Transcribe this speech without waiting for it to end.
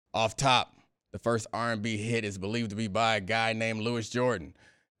Off top, the first R&B hit is believed to be by a guy named Louis Jordan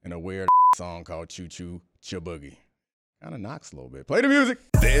in a weird song called Choo Choo Boogie. Kind of knocks a little bit. Play the music.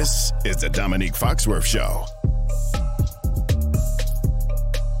 This is the Dominique Foxworth Show.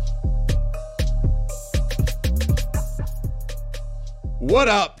 What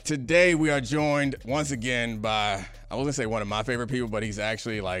up? Today we are joined once again by, I was going to say one of my favorite people, but he's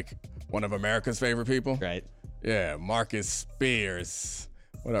actually like one of America's favorite people. Right. Yeah, Marcus Spears.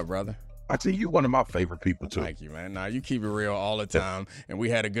 What up, brother? I see you one of my favorite people, too. Thank you, man. Nah, you keep it real all the time. And we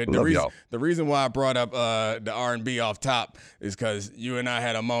had a good The reason why I brought up the R&B off top is because you and I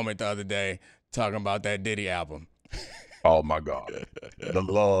had a moment the other day talking about that Diddy album. Oh, my God. The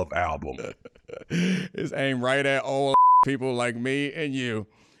Love album. It's aimed right at old people like me and you.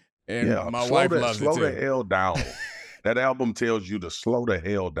 And Yeah, my wife loves it, too. Slow the hell down. That album tells you to slow the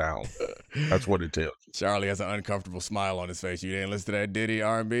hell down. That's what it tells you. Charlie has an uncomfortable smile on his face. You didn't listen to that Diddy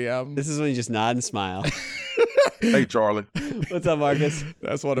R&B album? This is when you just nod and smile. Hey, Charlie. What's up, Marcus?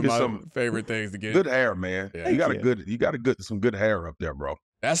 That's one of my favorite things to get. Good hair, man. Yeah. You got some good hair up there, bro.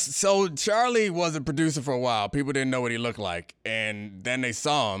 So Charlie was a producer for a while. People didn't know what he looked like. And then they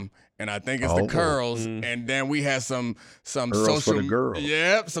saw him. And I think it's the curls, and then we had some Curls for the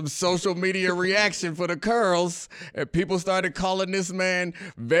girls. some social media reaction for the curls, and people started calling this man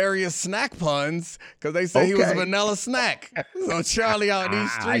various snack puns because they said he was a vanilla snack. So Charlie out in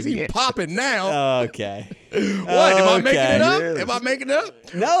these streets, he popping now. Okay. What? Am I making it up? Yes. Am I making it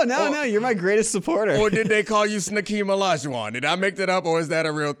up? No. You're my greatest supporter. Or did they call you Snakeem Olajuwon? Did I make that up, or is that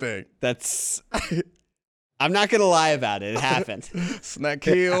a real thing? That's. I'm not gonna lie about it. It happened.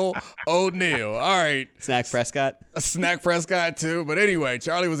 Snakeem O'Neal. All right. Snack Prescott. Snack Prescott too. But anyway,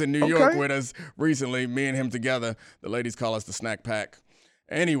 Charlie was in New York with us recently. Me and him together. The ladies call us the Snack Pack.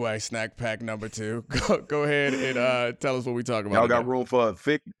 Anyway, Snack Pack number 2. Go ahead and tell us what we talking about. Y'all got room for a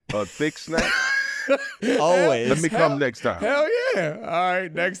thick snack? Always. Let me come next time. Hell yeah. All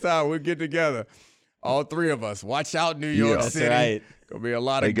right, next time we'll get together. All 3 of us. Watch out, New York City. That's right. Gonna be a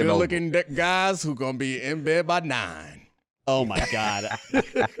lot of good-looking guys who gonna be in bed by 9. Oh my God.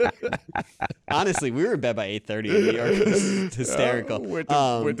 Honestly, we were in bed by 8:30 in New York. It's hysterical. With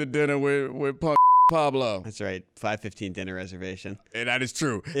the dinner with Punk Pablo. That's right. 5:15 dinner reservation. And that is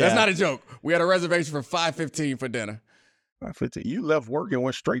true. Yeah. That's not a joke. We had a reservation for 5:15 for dinner. 5:15. You left work and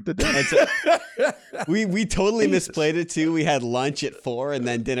went straight to dinner. We totally misplayed it too. We had lunch at 4 and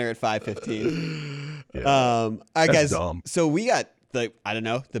then dinner at 5:15. Yeah. All right, guys. Dumb. So we got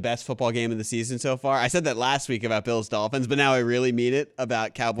the best football game of the season so far. I said that last week about Bills Dolphins, but now I really mean it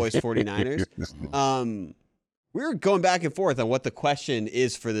about Cowboys 49ers. We were going back and forth on what the question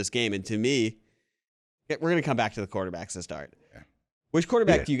is for this game, and to me, we're going to come back to the quarterbacks to start. Yeah. Which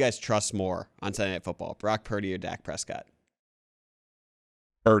quarterback do you guys trust more on Sunday Night Football, Brock Purdy or Dak Prescott?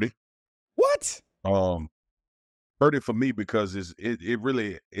 Purdy. What? Purdy for me because it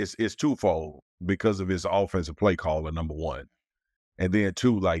really is twofold because of his offensive play caller, number one. And then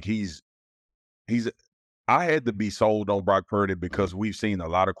 2, like I had to be sold on Brock Purdy because we've seen a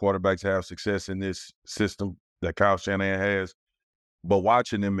lot of quarterbacks have success in this system that Kyle Shanahan has. But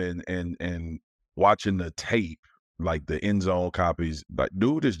watching him and watching the tape, like the end zone copies, like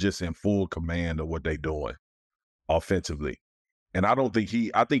dude is just in full command of what they're doing offensively. And I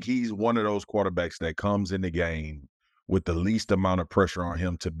think he's one of those quarterbacks that comes in the game with the least amount of pressure on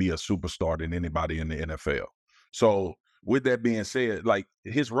him to be a superstar than anybody in the NFL. So with that being said, like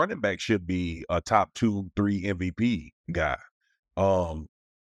his running back should be a top 2-3 MVP guy.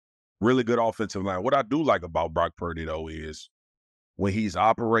 Really good offensive line. What I do like about Brock Purdy though is when he's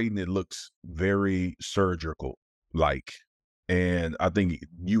operating, it looks very surgical like, and I think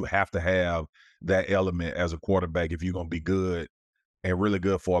you have to have that element as a quarterback if you're going to be good and really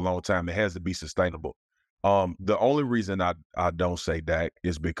good for a long time. It has to be sustainable. The only reason I don't say Dak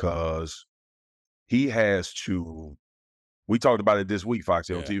is because he has to. We talked about it this week, Fox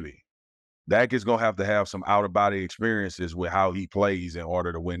TV. Dak is going to have some out-of-body experiences with how he plays in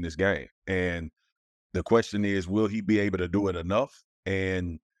order to win this game. And the question is, will he be able to do it enough?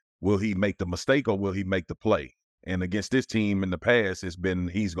 And will he make the mistake or will he make the play? And against this team in the past, he's going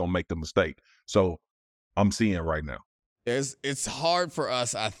to make the mistake. So I'm seeing right now. It's hard for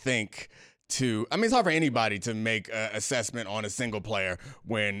us, I think, it's hard for anybody to make an assessment on a single player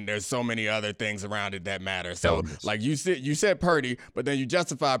when there's so many other things around it that matter. So, like you said Purdy, but then you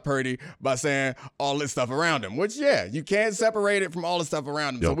justify Purdy by saying all this stuff around him, which, you can't separate it from all the stuff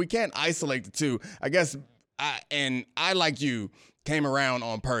around him. Yep. So we can't isolate the two. I guess I like you, came around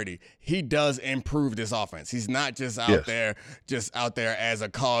on Purdy, he does improve this offense. He's not just out there as a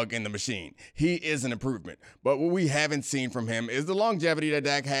cog in the machine. He is an improvement. But what we haven't seen from him is the longevity that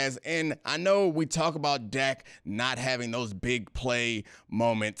Dak has. And I know we talk about Dak not having those big play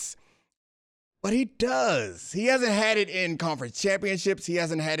moments, but he does. He hasn't had it in conference championships. He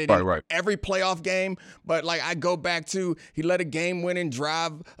hasn't had it in every playoff game. But like I go back to, he led a game-winning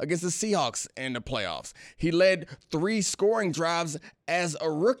drive against the Seahawks in the playoffs. He led 3 scoring drives as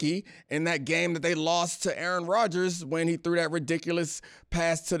a rookie in that game that they lost to Aaron Rodgers when he threw that ridiculous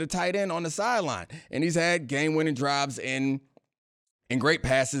pass to the tight end on the sideline. And he's had game-winning drives in great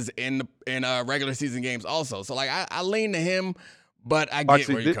passes in regular season games also. So like I lean to him. But I get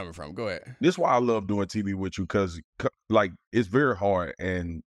where you're coming from. Go ahead. This is why I love doing TV with you, because like it's very hard,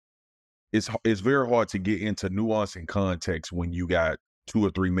 and it's very hard to get into nuance and context when you got 2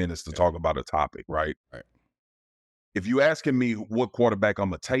 or 3 minutes to talk about a topic, right? Right. If you asking me what quarterback I'm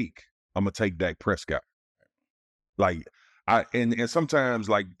gonna take Dak Prescott. Like and sometimes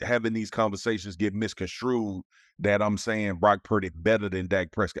like having these conversations get misconstrued that I'm saying Brock Purdy better than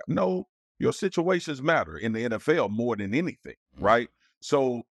Dak Prescott. No. Your situations matter in the NFL more than anything, right?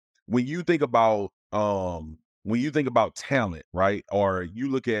 So when you think about talent, right? Or you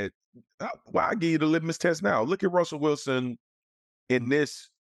look at, well, I give you the litmus test now. Look at Russell Wilson in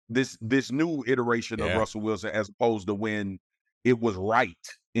this new iteration of Russell Wilson, as opposed to when it was right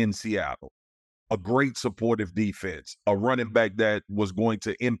in Seattle. A great supportive defense, a running back that was going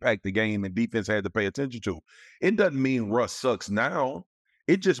to impact the game and defense had to pay attention to. It doesn't mean Russ sucks now.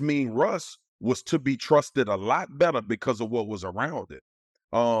 It just means Russ was to be trusted a lot better because of what was around it.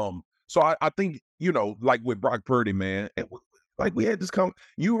 So I think, like with Brock Purdy, man, like we had this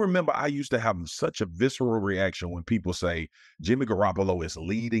you remember I used to have such a visceral reaction when people say Jimmy Garoppolo is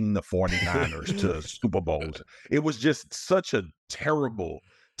leading the 49ers to Super Bowls. It was just such a terrible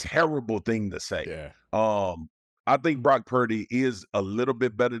thing to say. Yeah. I think Brock Purdy is a little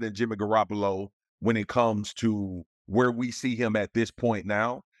bit better than Jimmy Garoppolo when it comes to where we see him at this point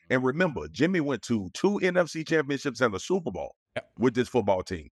now. And remember, Jimmy went to 2 NFC championships and a Super Bowl with this football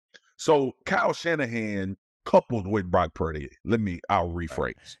team. So Kyle Shanahan coupled with Brock Purdy, I'll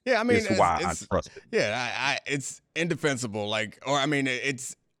rephrase. Yeah, I mean, it's why I trust it. Yeah, it's indefensible.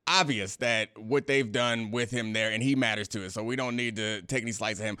 It's obvious that what they've done with him there, and he matters to it. So we don't need to take any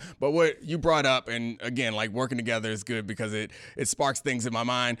slights at him. But what you brought up, and again, like working together is good because it sparks things in my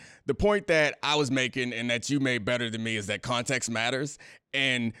mind. The point that I was making and that you made better than me is that context matters.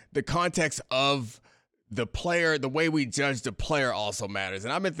 And the context of the player, the way we judge the player also matters.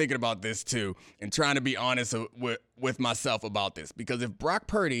 And I've been thinking about this too and trying to be honest with myself about this. Because if Brock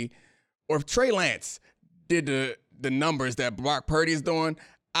Purdy or if Trey Lance did the numbers that Brock Purdy is doing,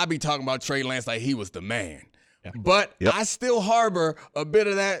 I'd be talking about Trey Lance like he was the man. Yeah. But I still harbor a bit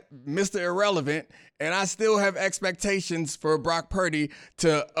of that Mr. Irrelevant, and I still have expectations for Brock Purdy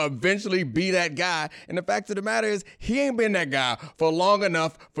to eventually be that guy. And the fact of the matter is, he ain't been that guy for long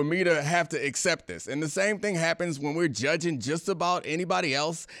enough for me to have to accept this. And the same thing happens when we're judging just about anybody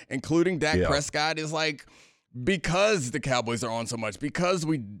else, including Dak Prescott. Is like, because the Cowboys are on so much, because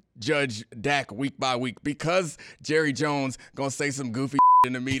we judge Dak week by week, because Jerry Jones gonna say some goofy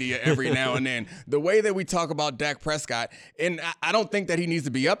in the media every now and then, the way that we talk about Dak Prescott, and I don't think that he needs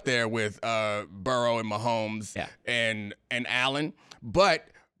to be up there with Burrow and Mahomes and Allen, but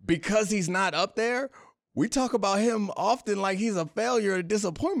because he's not up there, we talk about him often like he's a failure, a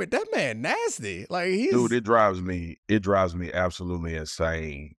disappointment. That man nasty. Like dude, it drives me absolutely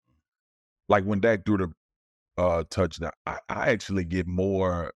insane. Like when Dak threw the touchdown, I actually get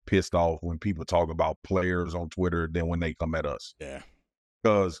more pissed off when people talk about players on Twitter than when they come at us. Yeah.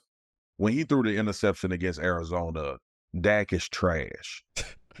 Because when he threw the interception against Arizona, Dak is trash,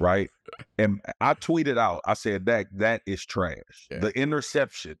 right? And I tweeted out, I said, Dak, that is trash. Yeah. The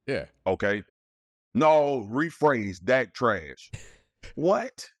interception. Yeah. Okay. No, rephrase, Dak trash.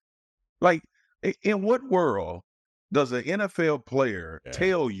 What? Like, in what world does an NFL player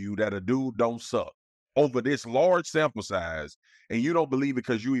tell you that a dude don't suck over this large sample size and you don't believe it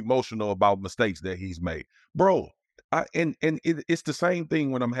because you emotional about mistakes that he's made? Bro, it's the same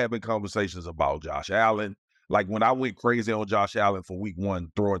thing when I'm having conversations about Josh Allen. Like when I went crazy on Josh Allen for week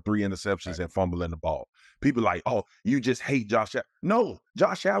 1, throwing 3 interceptions and fumbling the ball. People like, oh, you just hate Josh Allen. No,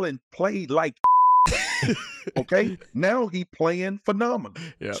 Josh Allen played like okay? Now he playing phenomenal.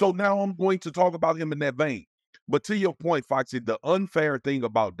 Yeah. So now I'm going to talk about him in that vein. But to your point, Foxy, the unfair thing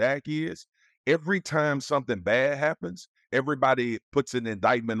about Dak is every time something bad happens, everybody puts an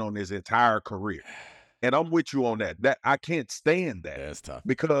indictment on his entire career. And I'm with you on that. That I can't stand that. Yeah, it's tough.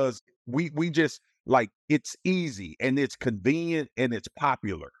 Because we just Like, it's easy and it's convenient and it's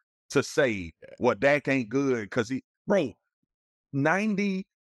popular to say, well, Dak ain't good because bro, 94%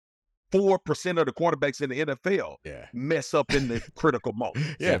 of the quarterbacks in the NFL mess up in the critical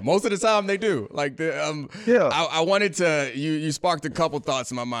moments. Yeah, most of the time they do. Like I wanted to you sparked a couple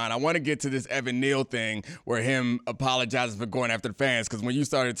thoughts in my mind. I want to get to this Evan Neal thing where him apologizing for going after the fans, because when you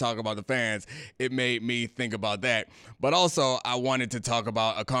started talking about the fans, it made me think about that. But also I wanted to talk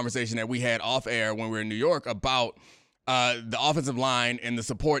about a conversation that we had off air when we were in New York about the offensive line and the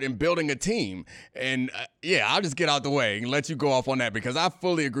support in building a team. And I'll just get out the way and let you go off on that, because I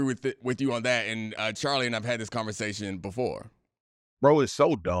fully agree with you on that. And Charlie and I've had this conversation before. Bro, it's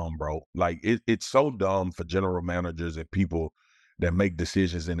so dumb, bro. Like, it's so dumb for general managers and people that make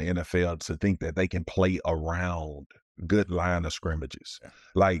decisions in the NFL to think that they can play around good line of scrimmages. Yeah.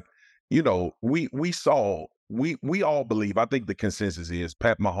 Like, we all believe, I think the consensus is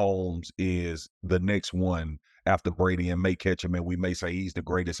Pat Mahomes is the next one after Brady, and may catch him, and we may say he's the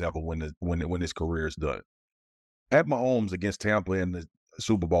greatest ever when his career is done. Pat Mahomes against Tampa in the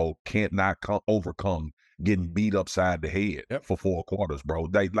Super Bowl can't not overcome getting beat upside the head for 4 quarters, bro.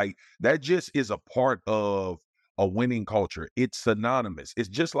 That just is a part of a winning culture. It's synonymous. It's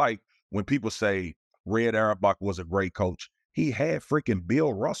just like when people say Red Auerbach was a great coach. He had freaking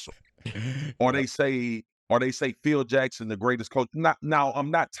Bill Russell. Or they say Phil Jackson, the greatest coach. Now, I'm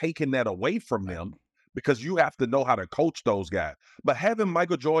not taking that away from them, because you have to know how to coach those guys. But having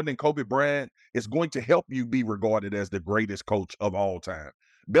Michael Jordan and Kobe Bryant is going to help you be regarded as the greatest coach of all time.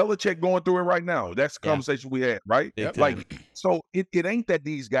 Belichick going through it right now. That's the conversation we had, right? Like, so it ain't that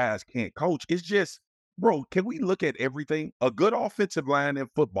these guys can't coach. It's just, bro, can we look at everything? A good offensive line in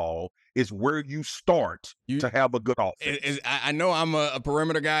football is where you start to have a good offense. I know I'm a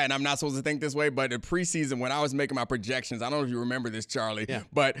perimeter guy, and I'm not supposed to think this way, but in preseason, when I was making my projections, I don't know if you remember this, Charlie,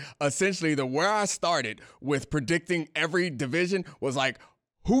 but essentially where I started with predicting every division was like,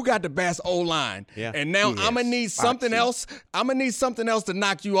 who got the best O-line? Yeah. And now I'm going to need something else. I'm going to need something else to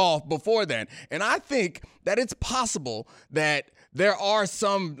knock you off before then. And I think that it's possible that there are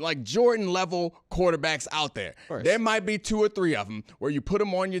some like Jordan level quarterbacks out there. There might be 2 or 3 of them where you put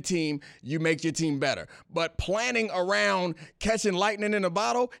them on your team, you make your team better. But planning around catching lightning in a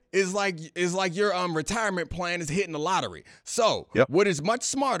bottle is like your retirement plan is hitting the lottery. So what is much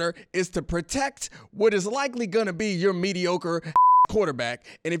smarter is to protect what is likely going to be your mediocre quarterback.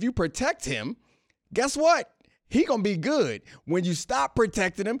 And if you protect him, guess what? He gonna be good. When you stop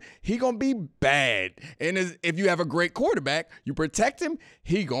protecting him, he gonna be bad. And if you have a great quarterback, you protect him,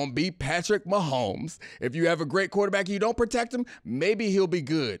 he gonna be Patrick Mahomes. If you have a great quarterback and you don't protect him, maybe he'll be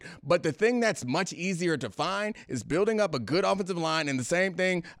good. But the thing that's much easier to find is building up a good offensive line. And the same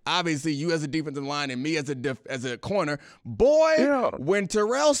thing, obviously, you as a defensive line and me as a corner. Boy, when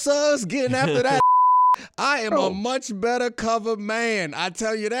Terrell Suggs getting after that, I am a much better cover man. I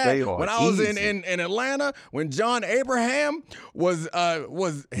tell you that. When I was in Atlanta, when John Abraham was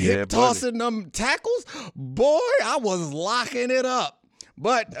hip tossing them tackles, boy, I was locking it up.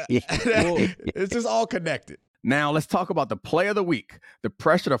 But it's just all connected. Now let's talk about the play of the week. The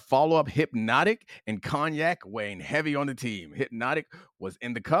pressure to follow up Hypnotic and Cognac weighing heavy on the team. Hypnotic was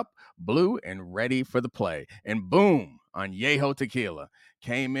in the cup, blue, and ready for the play. And boom, Añejo Tequila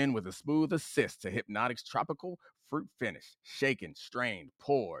came in with a smooth assist to Hypnotic's tropical fruit finish. Shaken, strained,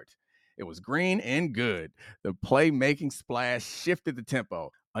 poured. It was green and good. The playmaking splash shifted the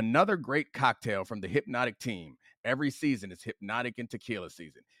tempo. Another great cocktail from the Hypnotic team. Every season is Hypnotic and Tequila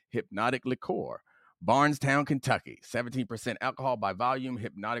season. Hypnotic Liqueur. Barnstown, Kentucky. 17% alcohol by volume.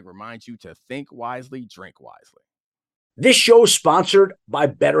 Hypnotic reminds you to think wisely, drink wisely. This show is sponsored by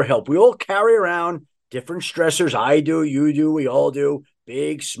BetterHelp. We all carry around different stressors. I do, you do, we all do,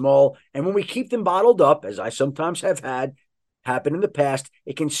 big, small. And when we keep them bottled up, as I sometimes have had happen in the past,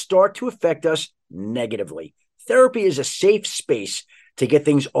 it can start to affect us negatively. Therapy is a safe space to get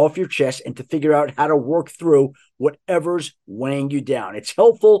things off your chest and to figure out how to work through whatever's weighing you down. It's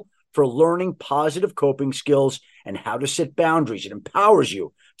helpful for learning positive coping skills and how to set boundaries. It empowers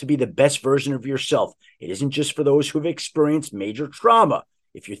you to be the best version of yourself. It isn't just for those who have experienced major trauma.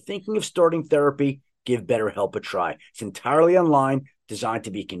 If you're thinking of starting therapy, give BetterHelp a try. It's entirely online, designed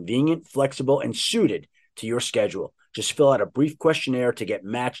to be convenient, flexible, and suited to your schedule. Just fill out a brief questionnaire to get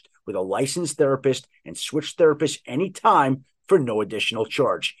matched with a licensed therapist and switch therapists anytime for no additional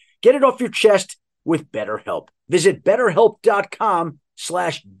charge. Get it off your chest with BetterHelp. Visit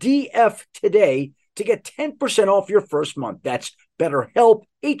BetterHelp.com/DF today to get 10% off your first month. That's BetterHelp,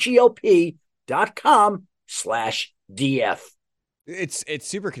 HELP.com/DF. It's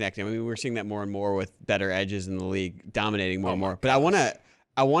super connected. I mean, we're seeing that more and more with better edges in the league dominating more and more. But I want to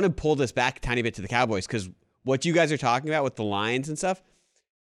I want to pull this back a tiny bit to the Cowboys, because what you guys are talking about with the lines and stuff,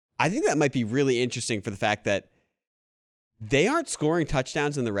 I think that might be really interesting for the fact that they aren't scoring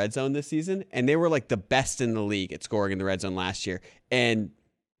touchdowns in the red zone this season, and they were like the best in the league at scoring in the red zone last year. And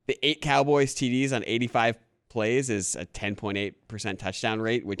the 8 Cowboys TDs on 85 plays is a 10.8% touchdown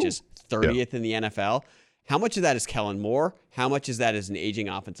rate, which is 30th in the NFL. How much of that is Kellen Moore? How much is that is an aging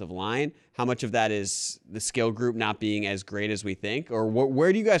offensive line? How much of that is the skill group not being as great as we think? Or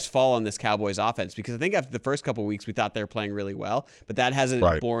where do you guys fall on this Cowboys offense? Because I think after the first couple of weeks, we thought they were playing really well, but that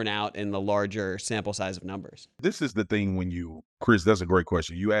hasn't borne out in the larger sample size of numbers. This is the thing Chris, that's a great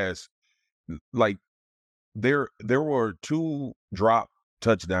question. You asked, like, there were 2 drop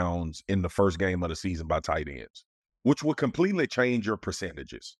touchdowns in the first game of the season by tight ends, which would completely change your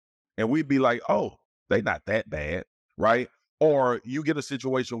percentages. And we'd be like, oh, they not that bad, right? Or you get a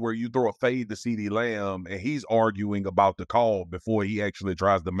situation where you throw a fade to CeeDee Lamb and he's arguing about the call before he actually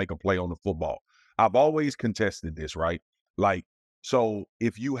tries to make a play on the football. I've always contested this, right? Like, so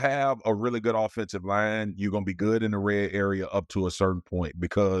if you have a really good offensive line, you're going to be good in the red area up to a certain point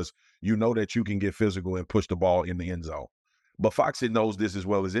because you know that you can get physical and push the ball in the end zone. But Foxy knows this as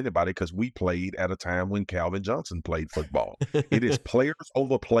well as anybody because we played at a time when Calvin Johnson played football. It is players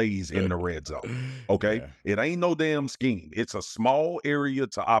over plays in the red zone, okay? Yeah. It ain't no damn scheme. It's a small area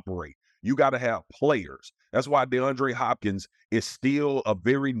to operate. You got to have players. That's why DeAndre Hopkins is still a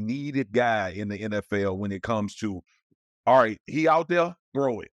very needed guy in the NFL when it comes to, all right, he out there,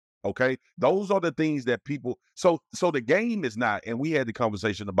 throw it. Okay, those are the things that people. So the game is not, and we had the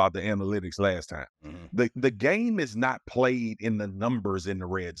conversation about the analytics last time. Mm-hmm. The game is not played in the numbers in the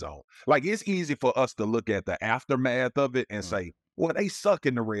red zone. Like, it's easy for us to look at the aftermath of it and say, well, they suck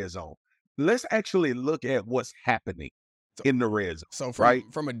in the red zone. Let's actually look at what's happening in the red zone. So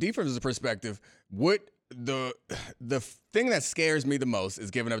from a defensive perspective, what the thing that scares me the most is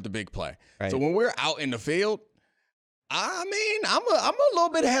giving up the big play. Right. So when we're out in the field, I mean, I'm a little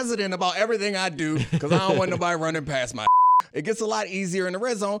bit hesitant about everything I do because I don't want nobody running past my. It gets a lot easier in the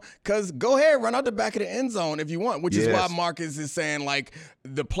red zone because go ahead, run out the back of the end zone if you want, which is why Marcus is saying, like,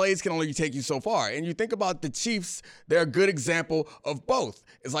 the plays can only take you so far. And you think about the Chiefs, they're a good example of both.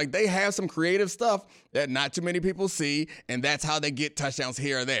 It's like they have some creative stuff that not too many people see, and that's how they get touchdowns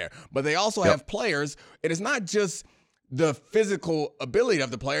here or there. But they also have players, and it's not just the physical ability of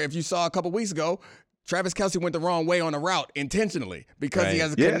the player. If you saw a couple weeks ago, Travis Kelce went the wrong way on a route intentionally because he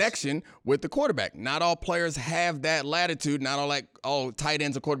has a connection with the quarterback. Not all players have that latitude. Not all tight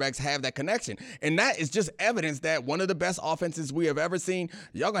ends or quarterbacks have that connection. And that is just evidence that one of the best offenses we have ever seen,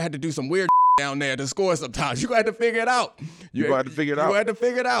 y'all going to have to do some weird down there to score sometimes. You're going to have to figure it out. You're going to have to figure it out. You have to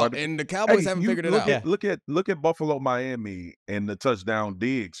figure it out. And the Cowboys haven't figured it out. Look at Buffalo, Miami, and the touchdown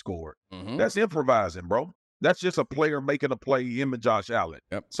Diggs scored. Mm-hmm. That's improvising, bro. That's just a player making a play, him and Josh Allen.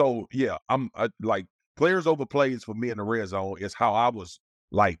 Yep. So, yeah, I'm like, players over plays for me in the red zone is how I was,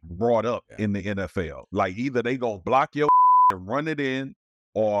 like, brought up in the NFL. Like, either they going to block your and run it in,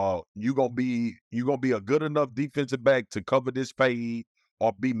 or you gonna be a good enough defensive back to cover this fade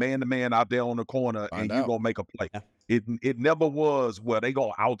or be man-to-man out there on the corner and you're going to make a play. Yeah. It never was where they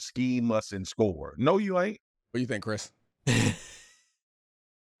going to out-scheme us and score. No, you ain't. What do you think, Chris?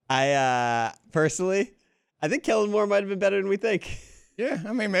 Personally, I think Kellen Moore might have been better than we think. Yeah,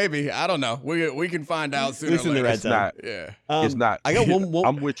 I mean, maybe. I don't know. We can find out soon. At least in the red zone. It's not. I got one.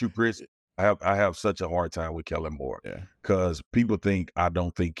 I'm with you, Chris. I have such a hard time with Kellen Moore because people think I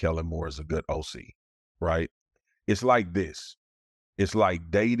don't think Kellen Moore is a good OC, right? It's like this. It's like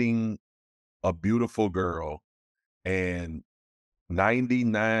dating a beautiful girl and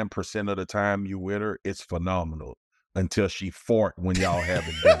 99% of the time you with her, it's phenomenal until she fart when y'all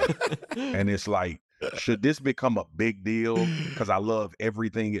having dinner. And it's like, should this become a big deal because I love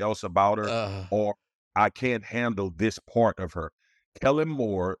everything else about her or I can't handle this part of her? Kellen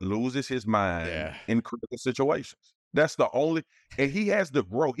Moore loses his mind in critical situations. That's the only, and he has to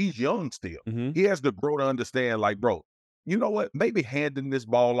grow. He's young still. Mm-hmm. He has to grow to understand, like, bro, you know what? Maybe handing this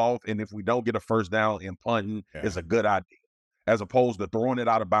ball off, and if we don't get a first down and punting is a good idea, as opposed to throwing it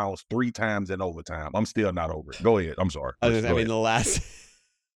out of bounds 3 times in overtime. I'm still not over it. Go ahead. I'm sorry. I mean,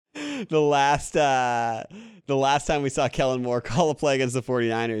 the last time we saw Kellen Moore call a play against the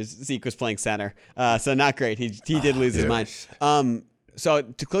 49ers, Zeke was playing center. So not great. He did lose his mind. So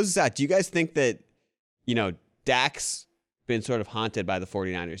to close this out, do you guys think that, Dak's been sort of haunted by the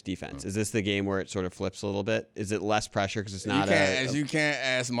 49ers defense? Is this the game where it sort of flips a little bit? Is it less pressure because it's not you can't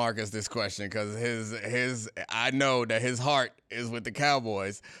ask Marcus this question because I know that his heart is with the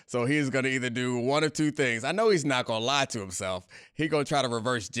Cowboys. So he's going to either do one of two things. I know he's not going to lie to himself. He going to try to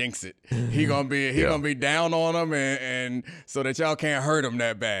reverse jinx it. He going to be down on them and so that y'all can't hurt him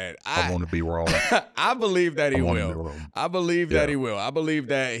that bad. I want to be wrong. I believe that he will. I believe that he will. I believe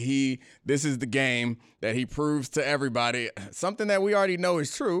that this is the game that he proves to everybody. Something that we already know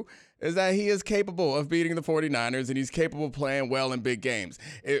is true is that he is capable of beating the 49ers and he's capable of playing well in big games.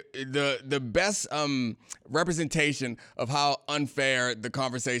 The best representation of how unfair the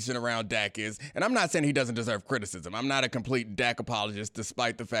conversation around Dak is, and I'm not saying he doesn't deserve criticism. I'm not a complete Dak apologist,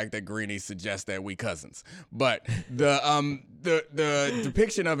 despite the fact that Greeny suggests that we cousins. But the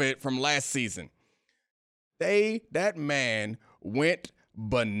depiction of it from last season, that man went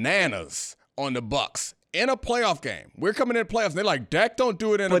bananas on the Bucs in a playoff game. We're coming in the playoffs, and they're like, Dak don't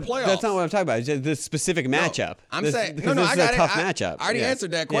do it in a playoff. That's not what I'm talking about. It's just the specific matchup. I'm saying, this is a tough matchup. I already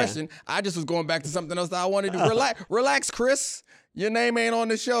answered that question. I just was going back to something else that I wanted to relax, Chris. Your name ain't on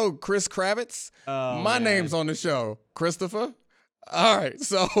the show, Chris Kravitz. My name's on the show, Christopher. All right,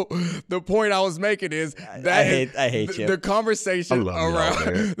 so the point I was making is that I hate you. The conversation around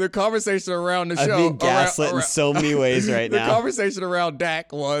the show. I'm being gaslit in so many ways right now. The conversation around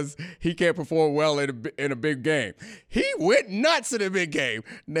Dak was he can't perform well in a big game. He went nuts in a big game.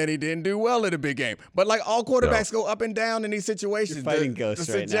 Then he didn't do well in a big game. But like all quarterbacks go up and down in these situations. You're fighting ghosts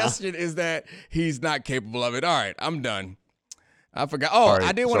the right now. suggestion is that he's not capable of it. All right, I'm done. I forgot. Oh, right,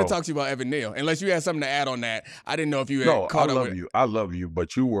 I did want to talk to you about Evan Neal. Unless you had something to add on that. I didn't know if you had caught up with it. I love you,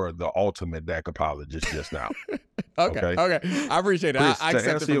 but you were the ultimate Dak apologist just now. Okay. I appreciate it. Chris, I accept to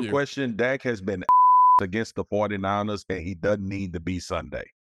it answer from your you. question, Dak has been against the 49ers, and he doesn't need to be Sunday.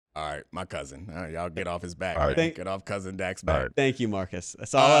 All right, my cousin. All right, y'all get off his back. All right. Get off cousin Dak's back. Right. Thank you, Marcus.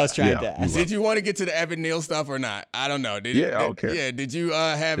 That's all I was trying to ask. Did you want to get to the Evan Neal stuff or not? I don't know. Did you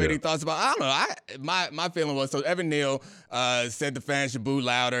have any thoughts about? I don't know. My feeling was, so Evan Neal said the fans should boo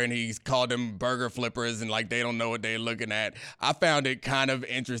louder, and he called them burger flippers and like they don't know what they're looking at. I found it kind of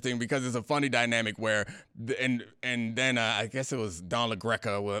interesting because it's a funny dynamic where and then I guess it was Don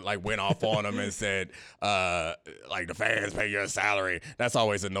LaGreca went off on him and said like the fans pay your salary. That's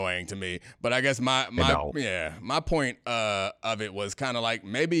always annoying to me. But I guess my point of it was kind of like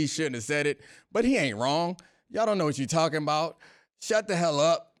maybe he shouldn't have said it, but he ain't wrong. Y'all don't know what you're talking about. Shut the hell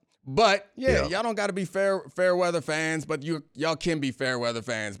up. But y'all don't got to be fair weather fans, but y'all can be fair weather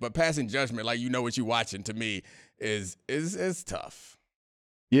fans. But passing judgment like you know what you're watching to me is tough.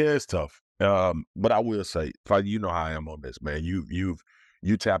 Yeah, it's tough. But I will say, you know how I am on this, man.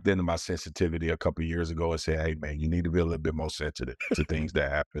 You tapped into my sensitivity a couple of years ago and said, hey, man, you need to be a little bit more sensitive to things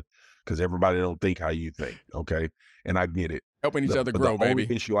that happen because everybody don't think how you think, okay? And I get it. Helping each other grow, baby.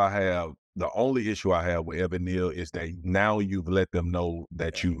 The only issue I have with Evan Neal is that now you've let them know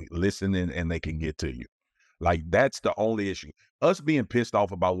that you listening and they can get to you. Like, that's the only issue. Us being pissed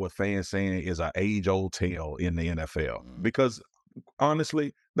off about what fans saying is an age-old tale in the NFL because,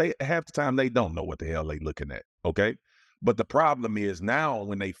 honestly, half the time they don't know what the hell they looking at, okay? But the problem is now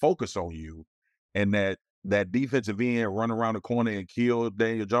when they focus on you and that defensive end run around the corner and kill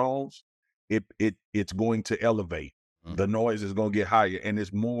Daniel Jones, it's going to elevate. The noise is going to get higher, and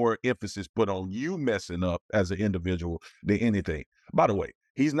there's more emphasis put on you messing up as an individual than anything. By the way,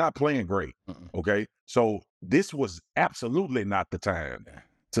 he's not playing great, okay? So this was absolutely not the time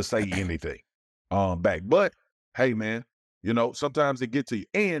to say anything back. But, hey, man, you know, sometimes it gets to you.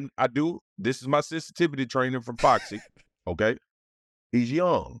 And this is my sensitivity training from Foxy. Okay, he's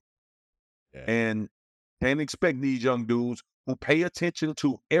young, and can't expect these young dudes who pay attention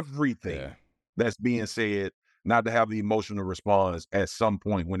to everything that's being said not to have the emotional response at some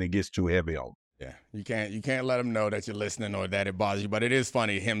point when it gets too heavy on. Yeah, you can't let them know that you're listening or that it bothers you. But it is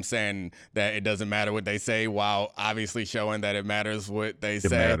funny him saying that it doesn't matter what they say, while obviously showing that it matters what they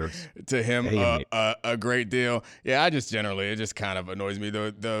say to him a great deal. Yeah, it just kind of annoys me.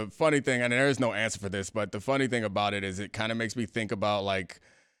 The funny thing, and there is no answer for this, but the funny thing about it is it kind of makes me think about like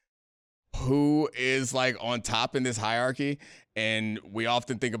who is like on top in this hierarchy. And we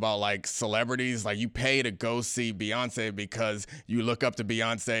often think about like celebrities, like you pay to go see Beyonce because you look up to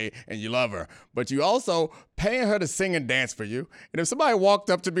Beyonce and you love her, but you also paying her to sing and dance for you. And if somebody walked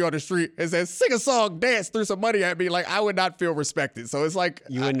up to me on the street and said, sing a song, dance, threw some money at me, like I would not feel respected. So it's like,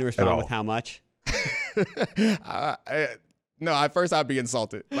 you wouldn't respond with how much? No, at first I'd be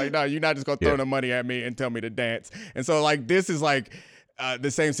insulted. Like, no, you're not just going to throw the money at me and tell me to dance. And so like, this is like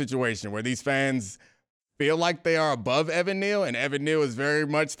the same situation where these fans feel like they are above Evan Neal, and Evan Neal is very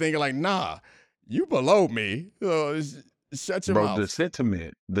much thinking like, nah, you below me. Shut your mouth.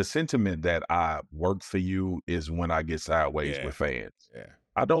 The sentiment that I work for you is when I get sideways with fans. Yeah.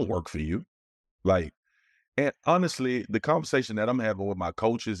 I don't work for you. Like, And honestly, the conversation that I'm having with my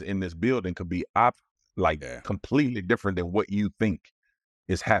coaches in this building could be completely different than what you think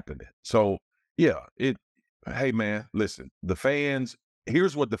is happening. So yeah, hey man, listen, the fans,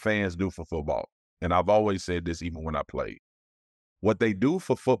 here's what the fans do for football. And I've always said this even when I played. What they do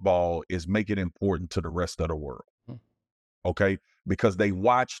for football is make it important to the rest of the world. Okay? Because they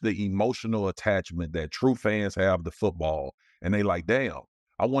watch the emotional attachment that true fans have to football, and they like, damn,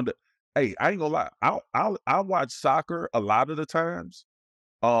 I wonder. Hey, I ain't gonna lie. I watch soccer a lot of the times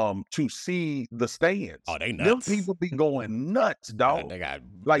to see the stands. Oh, they Them nuts. people be going nuts, dog. They got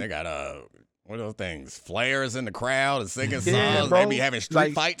Like- they got what are those things? Flares in the crowd and singing Yeah, songs. bro. They be having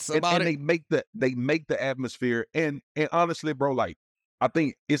street fights about and it. they make the atmosphere. And honestly, bro, like I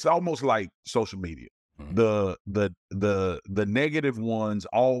think it's almost like social media. The negative ones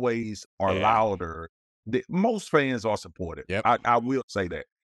always are louder. Most fans are supportive. Yep. I will say that.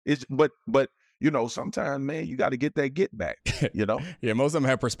 It's but sometimes, man, you got to get that get back. Yeah, most of them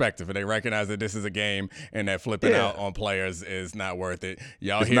have perspective and they recognize that this is a game and that flipping out on players is not worth it.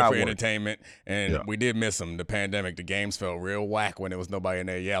 Y'all here for entertainment, and we did miss them. The pandemic, the games felt real whack when there was nobody in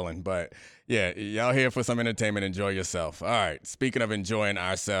there yelling. But yeah, y'all here for some entertainment. Enjoy yourself. All right. Speaking of enjoying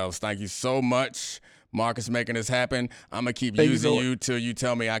ourselves, thank you so much, Marcus, making this happen. I'm gonna keep using you till you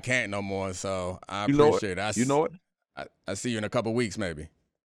tell me I can't no more. So I appreciate it. You know it. I see you in a couple weeks, maybe.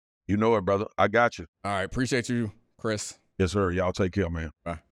 You know it, brother. I got you. All right. Appreciate you, Chris. Yes, sir. Y'all take care, man.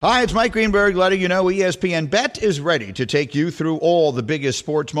 Bye. Hi, it's Mike Greenberg letting you know ESPN Bet is ready to take you through all the biggest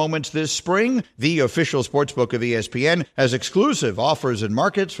sports moments this spring. The official sportsbook of ESPN has exclusive offers and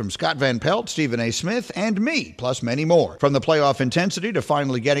markets from Scott Van Pelt, Stephen A. Smith, and me, plus many more. From the playoff intensity to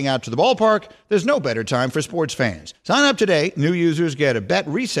finally getting out to the ballpark, there's no better time for sports fans. Sign up today. New users get a bet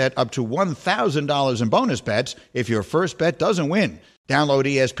reset up to $1,000 in bonus bets if your first bet doesn't win. Download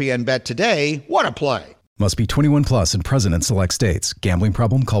ESPN Bet today. What a play. Must be 21 plus and present in select states. Gambling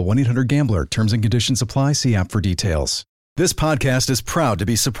problem? Call 1-800-GAMBLER. Terms and conditions apply. See app for details. This podcast is proud to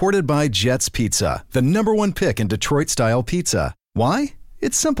be supported by Jets Pizza, the #1 pick in Detroit-style pizza. Why?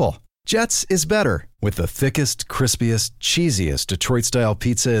 It's simple. Jets is better. With the thickest, crispiest, cheesiest Detroit-style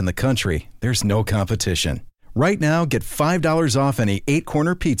pizza in the country, there's no competition. Right now, get $5 off any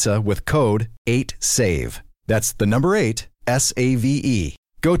 8-corner pizza with code 8SAVE. That's the number 8, SAVE.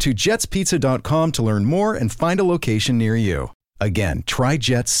 Go to jetspizza.com to learn more and find a location near you. Again, try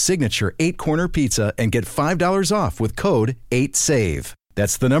Jet's signature 8-corner pizza and get $5 off with code 8SAVE.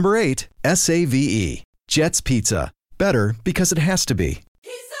 That's the number 8, SAVE. Jet's Pizza. Better because it has to be.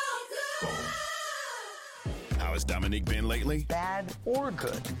 How has Dominique been lately? Bad or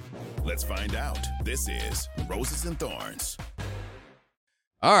good? Let's find out. This is Roses and Thorns.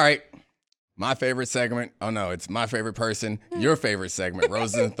 All right. My favorite segment. Oh, no, it's my favorite person. Your favorite segment,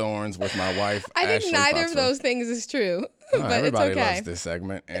 Roses and Thorns with my wife, I think Ashley neither Foxworth. of those things is true, No, but everybody it's okay. loves this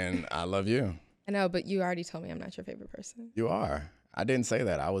segment, and I love you. I know, but you already told me I'm not your favorite person. You are. I didn't say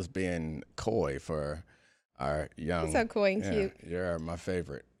that. I was being coy for our young. You're so coy and cute. You're my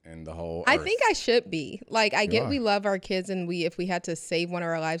favorite in the whole I earth. think I should be. Like, I get are. we love our kids, and if we had to save one of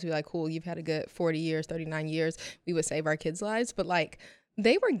our lives, we'd be like, cool, you've had a good 40 years, 39 years. We would save our kids' lives. But, like,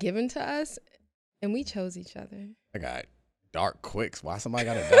 they were given to us, and we chose each other. I got dark quicks. Why somebody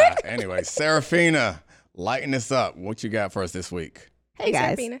got to die? Anyway, Serafina, lighten this up. What you got for us this week? Hey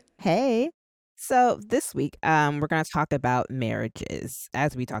guys. Serafina. Hey. So this week, we're going to talk about marriages,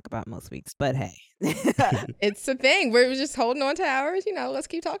 as we talk about most weeks. But hey. It's a thing. We're just holding on to ours. Let's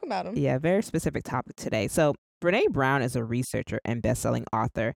keep talking about them. Yeah, very specific topic today. So Brene Brown is a researcher and best-selling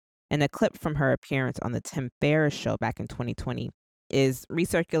author. And a clip from her appearance on the Tim Ferriss show back in 2020 is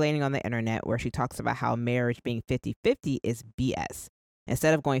recirculating on the internet, where she talks about how marriage being 50-50 is BS.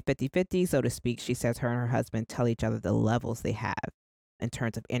 Instead of going 50-50, so to speak, she says her and her husband tell each other the levels they have in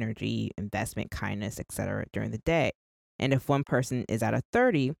terms of energy, investment, kindness, etc. during the day. And if one person is at a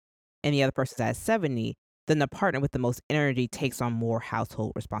 30 and the other person is at a 70, then the partner with the most energy takes on more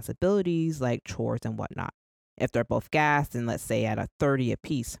household responsibilities like chores and whatnot. If they're both gassed and let's say at a 30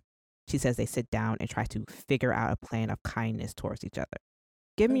 apiece, she says they sit down and try to figure out a plan of kindness towards each other.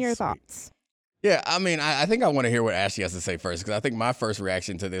 Give me your thoughts. Yeah, I mean, I think I want to hear what Ashley has to say first, because I think my first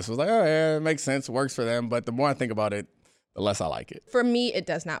reaction to this was like, oh, yeah, it makes sense, works for them. But the more I think about it, the less I like it. For me, it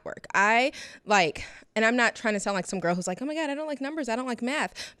does not work. And I'm not trying to sound like some girl who's like, oh my God, I don't like numbers, I don't like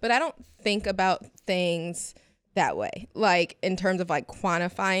math. But I don't think about things that way. Like, in terms of like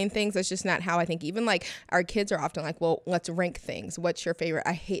quantifying things, that's just not how I think. Even like our kids are often like, well, let's rank things. What's your favorite?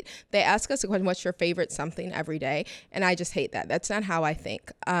 They ask us a question, what's your favorite something every day? And I just hate that. That's not how I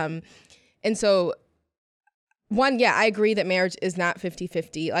think. And so I agree that marriage is not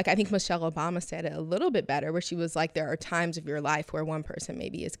 50-50. Like, I think Michelle Obama said it a little bit better, where she was like, there are times of your life where one person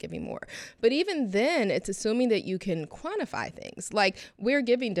maybe is giving more. But even then, it's assuming that you can quantify things. Like, we're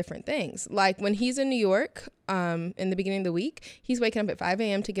giving different things. Like, when he's in New York in the beginning of the week, he's waking up at 5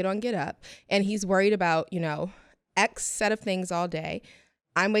 a.m. to get on Get Up, and he's worried about, X set of things all day.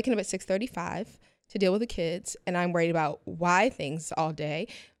 I'm waking up at 6:35 to deal with the kids, and I'm worried about Y things all day.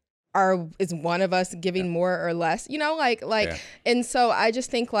 Is one of us giving more or less, and so I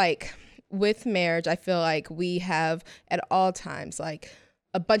just think, like, with marriage, I feel like we have at all times, like,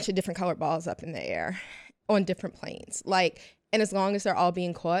 a bunch of different colored balls up in the air on different planes, like, and as long as they're all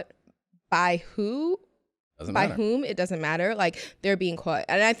being caught by whom, it doesn't matter. Like, they're being caught.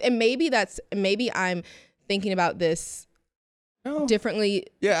 And maybe I'm thinking about this differently.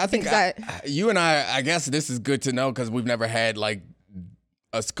 Yeah, I think you and I guess this is good to know, because we've never had, like,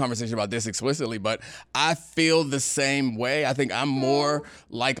 a conversation about this explicitly, but I feel the same way. I think I'm more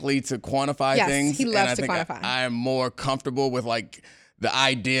likely to quantify things. He loves to quantify. I'm more comfortable with, like, the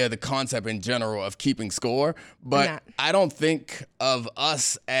idea, the concept in general of keeping score. But I don't think of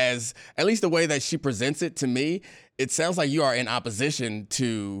us as, at least the way that she presents it to me, it sounds like you are in opposition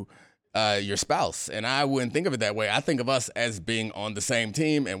to your spouse. And I wouldn't think of it that way. I think of us as being on the same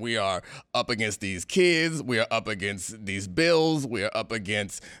team, and we are up against these kids. We are up against these bills. We are up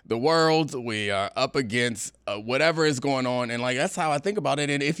against the world. We are up against whatever is going on. And, like, that's how I think about it.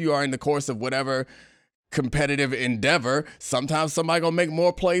 And if you are in the course of whatever competitive endeavor, sometimes somebody gonna make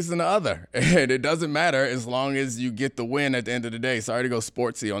more plays than the other. And it doesn't matter as long as you get the win at the end of the day. Sorry to go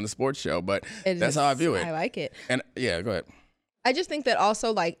sportsy on the sports show, but that's how I view it. I like it. And yeah, go ahead. I just think that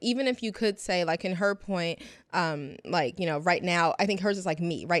also, like, even if you could say, like, in her point, right now, I think hers is like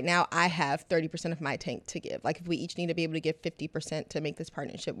me. Right now, I have 30% of my tank to give. Like, if we each need to be able to give 50% to make this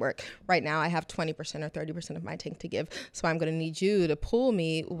partnership work, right now I have 20% or 30% of my tank to give. So I'm going to need you to pull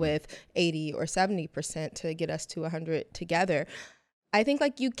me with 80 or 70% to get us to 100 together. I think,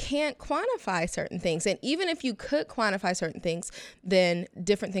 like, you can't quantify certain things. And even if you could quantify certain things, then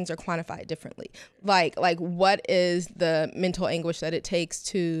different things are quantified differently. Like what is the mental anguish that it takes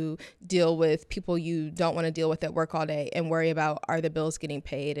to deal with people you don't want to deal with at work all day and worry about, are the bills getting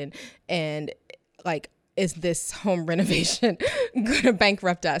paid? And like, is this home renovation going to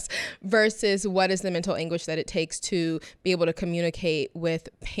bankrupt us? Versus what is the mental anguish that it takes to be able to communicate with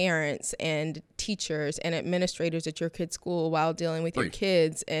parents and teachers and administrators at your kid's school while dealing with your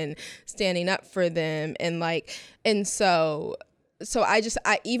kids and standing up for them. And so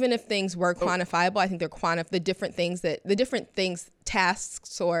even if things were quantifiable, I think they're the different things,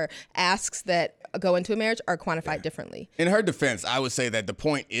 tasks or asks that go into a marriage are quantified differently. In her defense, I would say that the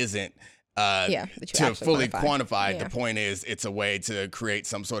point isn't to fully quantify. The point is, it's a way to create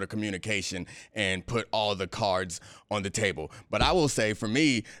some sort of communication and put all the cards on the table. But I will say, for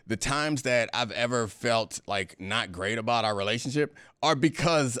me, the times that I've ever felt like not great about our relationship are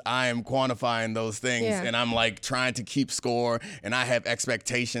because I am quantifying those things and I'm, like, trying to keep score, and I have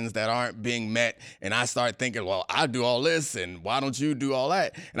expectations that aren't being met, and I start thinking, well, I do all this and why don't you do all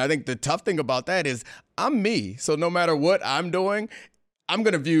that? And I think the tough thing about that is I'm me. So no matter what I'm doing, I'm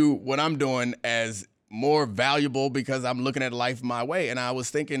going to view what I'm doing as more valuable because I'm looking at life my way. And I was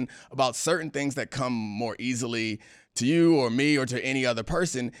thinking about certain things that come more easily to you or me or to any other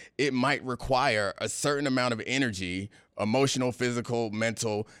person. It might require a certain amount of energy, emotional, physical,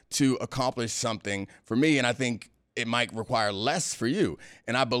 mental, to accomplish something for me. And I think it might require less for you.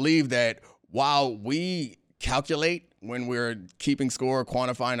 And I believe that while we calculate when we're keeping score,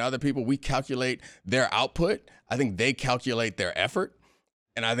 quantifying other people, we calculate their output. I think they calculate their effort.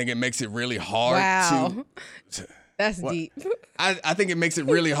 And I think it makes it really hard to That's deep. I think it makes it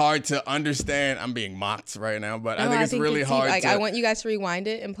really hard to understand. I'm being mocked right now, but I think it's really hard. Like, I want you guys to rewind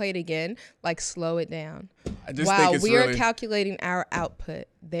it and play it again. Like, slow it down. I just think it's we're calculating our output,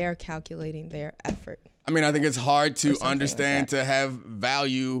 they're calculating their effort. I mean, I think it's hard to understand, to have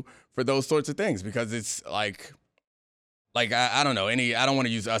value for those sorts of things, because it's like I don't know. I don't want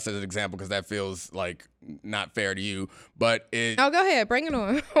to use us as an example because that feels like not fair to you. But go ahead, bring it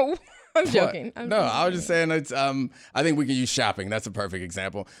on. I'm joking. I was just saying it's. I think we can use shopping. That's a perfect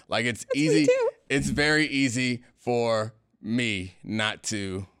example. Like, it's easy. It's very easy for me not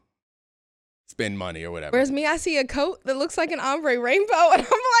to spend money or whatever. Whereas me, I see a coat that looks like an ombre rainbow, and I'm like,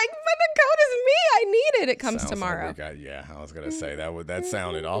 but the coat is me. I need it. It comes tomorrow. I was gonna say that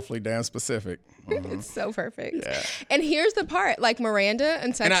sounded awfully damn specific. It's so perfect. Yeah. And here's the part, like Miranda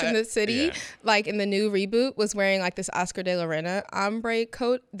in Sex and the City, like in the new reboot, was wearing like this Oscar de la Renta ombre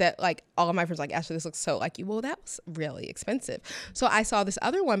coat that like all of my friends were like, Ashley, this looks so like you. Well, that was really expensive. So I saw this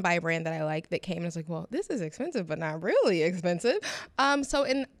other one by a brand that I like that came and I was like, well, this is expensive, but not really expensive. So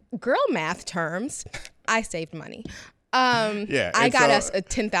in girl math terms, I saved money. I got us a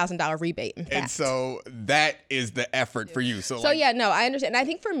 $10,000 rebate, in fact. And so that is the effort for you. So yeah, no, I understand. And I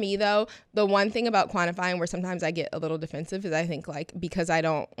think for me, though, the one thing about quantifying where sometimes I get a little defensive is I think, like, because I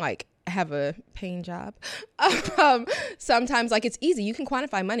don't, like, have a paying job, sometimes, like, it's easy. You can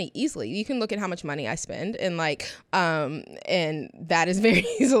quantify money easily. You can look at how much money I spend and, like, and that is very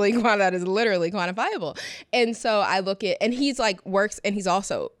easily, that is literally quantifiable. And so I look at, and he's, like, works, and he's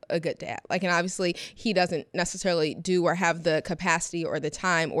also a good dad. Like, and obviously he doesn't necessarily do or have the capacity or the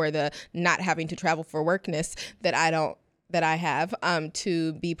time or the not having to travel for workness that I have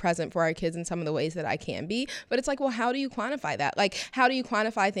to be present for our kids in some of the ways that I can be. But it's like, well, how do you quantify that? Like, how do you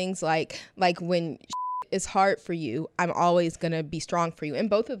quantify things like when is hard for you, I'm always going to be strong for you. And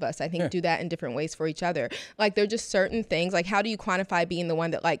both of us, I think, do that in different ways for each other. Like, they're just certain things. Like, how do you quantify being the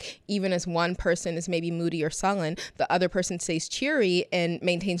one that, like, even as one person is maybe moody or sullen, the other person stays cheery and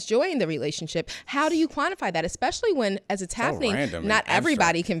maintains joy in the relationship? How do you quantify that? Especially when, as it's happening, not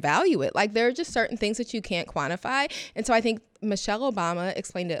everybody can value it. Like, there are just certain things that you can't quantify. And so I think Michelle Obama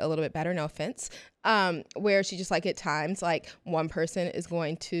explained it a little bit better, no offense, where she just, like, at times, like, one person is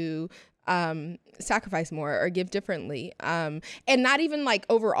going to sacrifice more or give differently, and not even like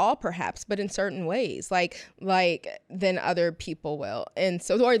overall perhaps, but in certain ways, like than other people will, and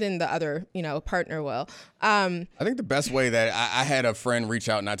so, or than the other, partner will. I think the best way that I had a friend reach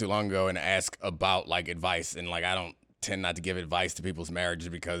out not too long ago and ask about like advice, and like I don't tend not to give advice to people's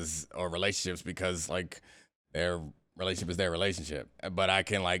marriages or relationships because like their relationship is their relationship, but I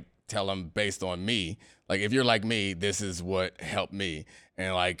can like tell them based on me, like if you're like me, this is what helped me,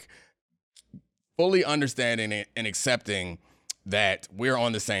 and like fully understanding it and accepting that we're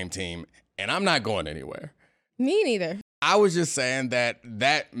on the same team and I'm not going anywhere. Me neither. I was just saying that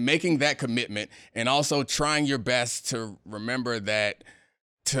making that commitment and also trying your best to remember that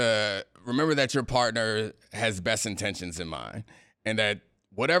your partner has best intentions in mind and that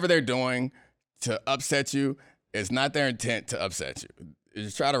whatever they're doing to upset you is not their intent to upset you.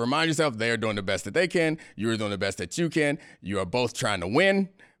 Just try to remind yourself they are doing the best that they can. You're doing the best that you can. You are both trying to win.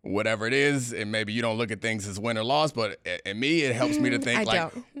 Whatever it is, and maybe you don't look at things as win or loss, but in me, it helps me to think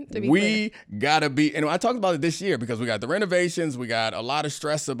we gotta be, and I talked about it this year because we got the renovations, we got a lot of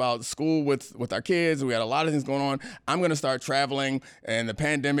stress about school with our kids, we got a lot of things going on. I'm gonna start traveling, and the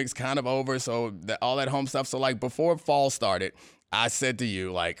pandemic's kind of over, so all that home stuff. So like before fall started, I said to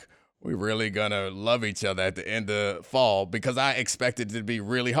you, like, we're really gonna love each other at the end of fall because I expected it to be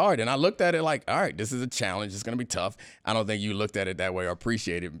really hard. And I looked at it like, all right, this is a challenge. It's gonna be tough. I don't think you looked at it that way or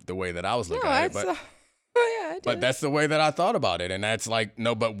appreciated the way that I was looking at it. But that's the way that I thought about it. And that's like,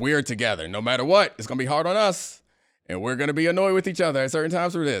 no, but we're together. No matter what, it's gonna be hard on us. And we're gonna be annoyed with each other at certain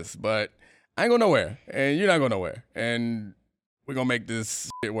times for this. But I ain't going nowhere. And you're not going nowhere. And we're going to make this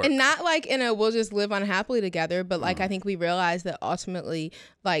shit work. And not like we'll just live unhappily together, but like I think we realize that ultimately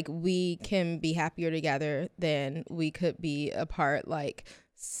like we can be happier together than we could be apart, like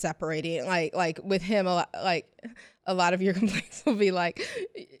separating. Like with him, a lot of your complaints will be like,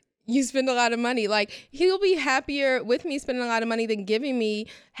 you spend a lot of money. Like he'll be happier with me spending a lot of money than giving me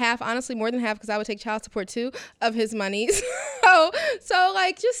half, honestly more than half, because I would take child support too, of his money. So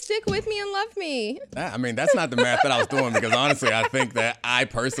like just stick with me and love me. I mean, that's not the math that I was doing, because honestly I think that I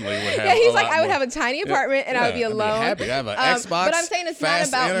personally would have he's like, I would have a tiny apartment and I would be alone. I'd be happy. I have an Xbox, but I'm saying it's not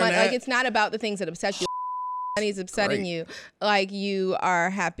about internet. money. Like it's not about the things that upset you. Money's upsetting you. Like you are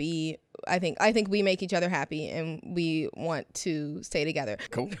happy. I think we make each other happy and we want to stay together.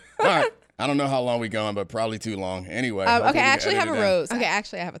 Cool. All right. I don't know how long we going, but probably too long. Anyway. Okay, I actually have a rose. Okay,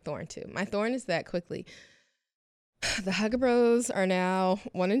 actually I have a thorn too. My thorn is that quickly. The Hugger Bros are now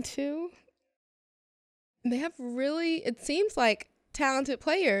 1 and 2. They have really, it seems like, talented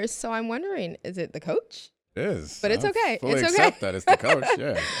players. So I'm wondering, is it the coach? It is. But it's okay. Fully it's okay. accept that it's the coach,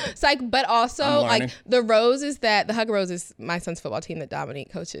 yeah. It's like, but also like the Rose is that the Hugger Rose is my son's football team that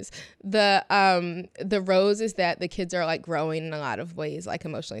Dominique coaches. The Rose is that the kids are like growing in a lot of ways, like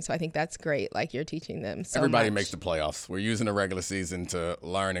emotionally. So I think that's great. Like you're teaching them so Everybody much. makes the playoffs. We're using the regular season to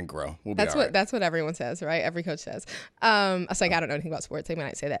learn and grow. We'll be that's all what right. That's what everyone says, right? Every coach says. I was like, I don't know anything about sports. They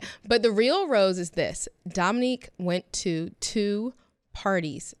might say that. But the real Rose is this. Dominique went to 2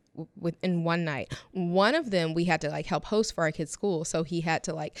 parties within one night. One of them we had to like help host for our kids' school, so he had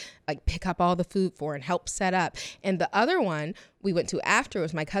to like pick up all the food for and help set up. And the other one we went to after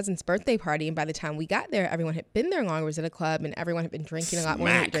was my cousin's birthday party, and by the time we got there, everyone had been there longer, was at a club, and everyone had been drinking a lot more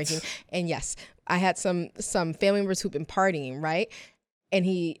than drinking. And yes, I had some family members who'd been partying, right? And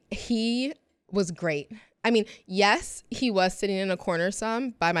he was great. I mean, yes, he was sitting in a corner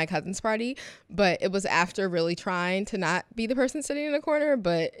some by my cousin's party, but it was after really trying to not be the person sitting in a corner,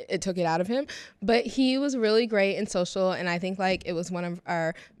 but it took it out of him. But he was really great and social, and I think like it was one of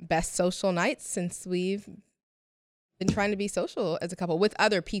our best social nights since we've been trying to be social as a couple with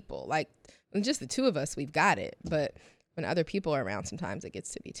other people. Like, just the two of us, we've got it. But when other people are around, sometimes it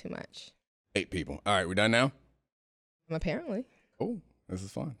gets to be too much. 8 people. All right, we done now? Apparently. Cool. This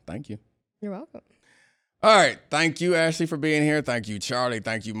is fun. Thank you. You're welcome. All right. Thank you, Ashley, for being here. Thank you, Charlie.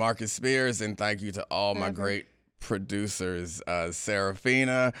 Thank you, Marcus Spears. And thank you to all my great producers,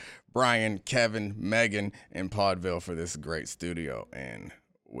 Serafina, Brian, Kevin, Megan, and Podville for this great studio. And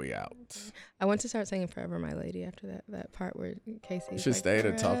we out. I want to start singing Forever My Lady after that part where Casey. You should stay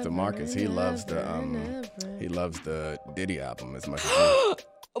to talk to Marcus. He loves the Diddy album as much as you.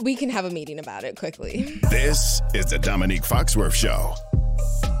 We can have a meeting about it quickly. This is the Dominique Foxworth Show.